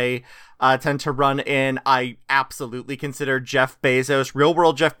I tend to run in, I absolutely consider Jeff Bezos, real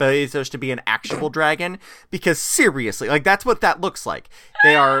world Jeff Bezos, to be an actual dragon, because seriously, like, that's what that looks like.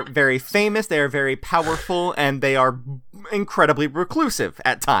 They are very famous, they are very powerful, and they are incredibly reclusive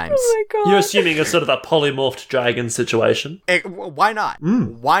at times. Oh my God. You're assuming a sort of a polymorphed dragon situation. Why not?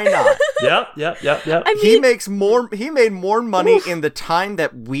 Why not? Yep. I mean, he made more money in the time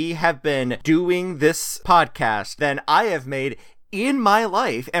that we have been doing this podcast than I have made in my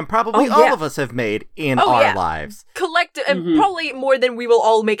life, and probably all of us have made in our lives. And probably more than we will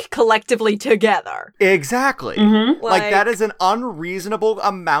all make collectively together. Exactly. Like, that is an unreasonable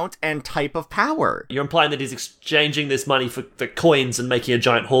amount and type of power. You're implying that he's exchanging this money for the coins and making a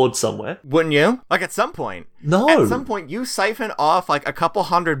giant hoard somewhere. Wouldn't you? Like, at some point. No. At some point, you siphon off like a couple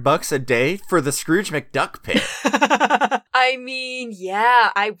 $100 a day for the Scrooge McDuck pit. I mean,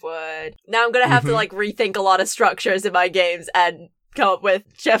 yeah, I would. Now I'm gonna have to, like, rethink a lot of structures in my games and come up with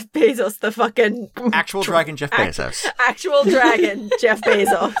Jeff Bezos, the fucking... Actual dragon Jeff Bezos. Actual dragon Jeff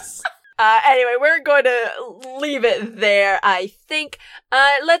Bezos. Anyway, we're going to leave it there, I think.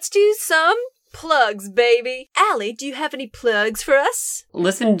 Let's do some plugs, baby. Allie, do you have any plugs for us?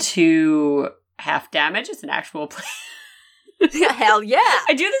 Listen to Half Damage. It's an actual play. Hell yeah.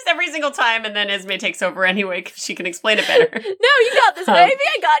 I do this every single time, and then Esme takes over anyway because she can explain it better. No, you got this, baby.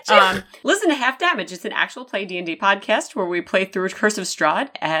 I got you. Listen to Half Damage. It's an actual play D&D podcast where we play through Curse of Strahd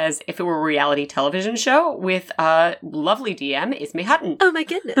as if it were a reality television show with lovely DM Esme Hutton. Oh my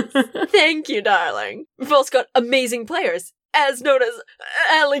goodness. Thank you, darling. We've also got amazing players, as known as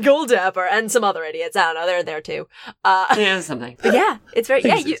Allie Goldapper and some other idiots. I don't know, they're there too. Something. But yeah, it's very,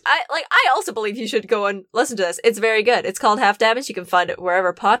 I also believe you should go and listen to this. It's very good. It's called Half Damage. You can find it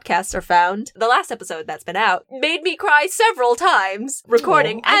wherever podcasts are found. The last episode that's been out made me cry several times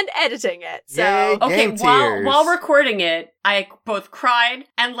recording and editing it. So, Yay, okay, game tears. while recording it, I both cried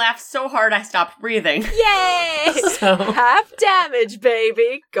and laughed so hard I stopped breathing. yay! So, Half Damage,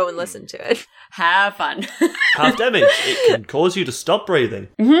 baby. Go and listen to it. have fun. Half Damage. It can cause you to stop breathing.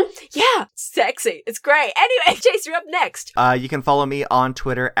 Yeah, sexy. It's great. Anyway, Chase, you're up next. You can follow me on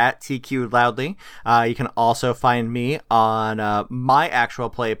Twitter at TQLoudly. You can also find me on my actual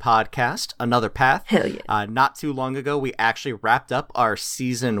play podcast, Another Path. Hell yeah. Not too long ago, we actually wrapped up our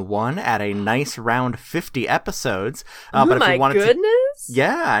season 1 at a nice round 50 episodes. But if my you wanted goodness.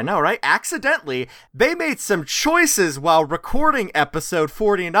 Yeah, I know, right? Accidentally, they made some choices while recording episode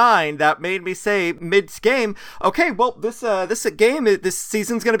 49 that made me say mid-game, okay, well, this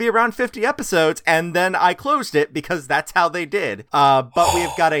season's going to be around 50 episodes, and then I closed it because that's how they did. But we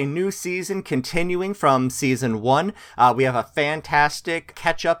have got a new season continuing from season 1. We have a fantastic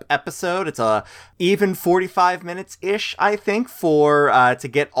catch-up episode. It's a even 45 minutes-ish, I think, for to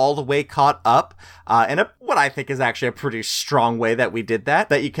get all the way caught up in what I think is actually a pretty strong way that we did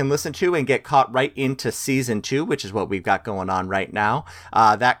that you can listen to and get caught right into season 2, which is what we've got going on right now.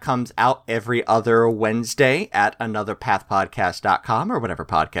 That comes out every other Wednesday at anotherpathpodcast.com or whatever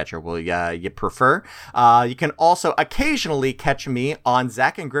podcatcher you prefer. You can also occasionally catch me on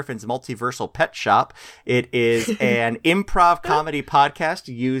Zach and Griffin's Multiversal Pet Shop. It is an improv comedy podcast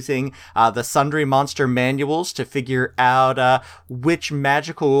using the Sundry Monster manuals to figure out which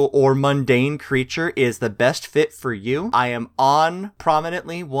magical or mundane creature is the best fit for you. I am on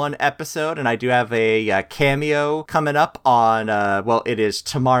prominently one episode, and I do have a cameo coming up on, it is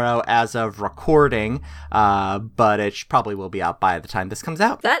tomorrow as of recording, but it probably will be out by the time this comes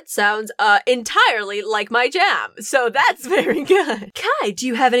out. That sounds entirely like my jam, so that's very good. Kai, do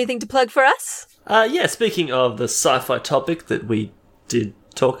you have anything to plug for us? Yeah, speaking of the sci-fi topic that we did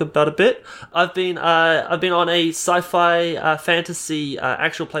talk about a bit. I've been on a sci-fi fantasy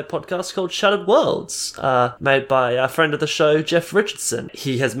actual play podcast called Shattered Worlds, made by a friend of the show, Jeff Richardson.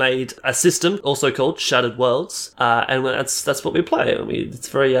 He has made a system also called Shattered Worlds, and that's what we play. I mean, it's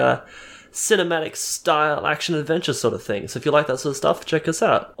very cinematic style action adventure sort of thing. So if you like that sort of stuff, check us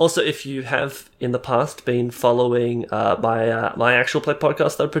out. Also, if you have in the past been following my actual play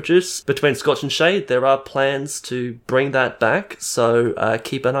podcast that I produce, Between Scorch and Shade, there are plans to bring that back, so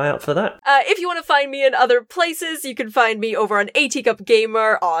keep an eye out for that. If you want to find me in other places, you can find me over on ATCup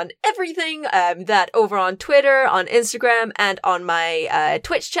Gamer on everything, that over on Twitter, on Instagram, and on my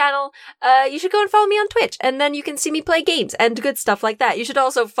Twitch channel. You should go and follow me on Twitch, and then you can see me play games and good stuff like that. You should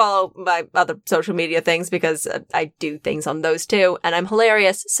also follow my other social media things, because I do things on those too, and I'm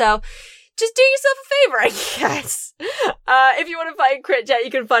hilarious, so just do yourself a favor, I guess. If you want to find Crit Chat,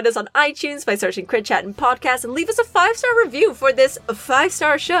 you can find us on iTunes by searching Crit Chat and Podcast, and leave us a 5-star review for this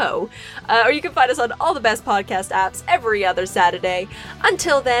 5-star show. Or you can find us on all the best podcast apps every other Saturday.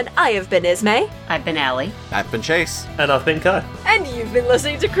 Until then, I have been Ismay. I've been Allie. I've been Chase. And I've been Kai. And you've been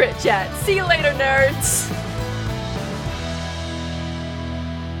listening to Crit Chat. See you later, nerds!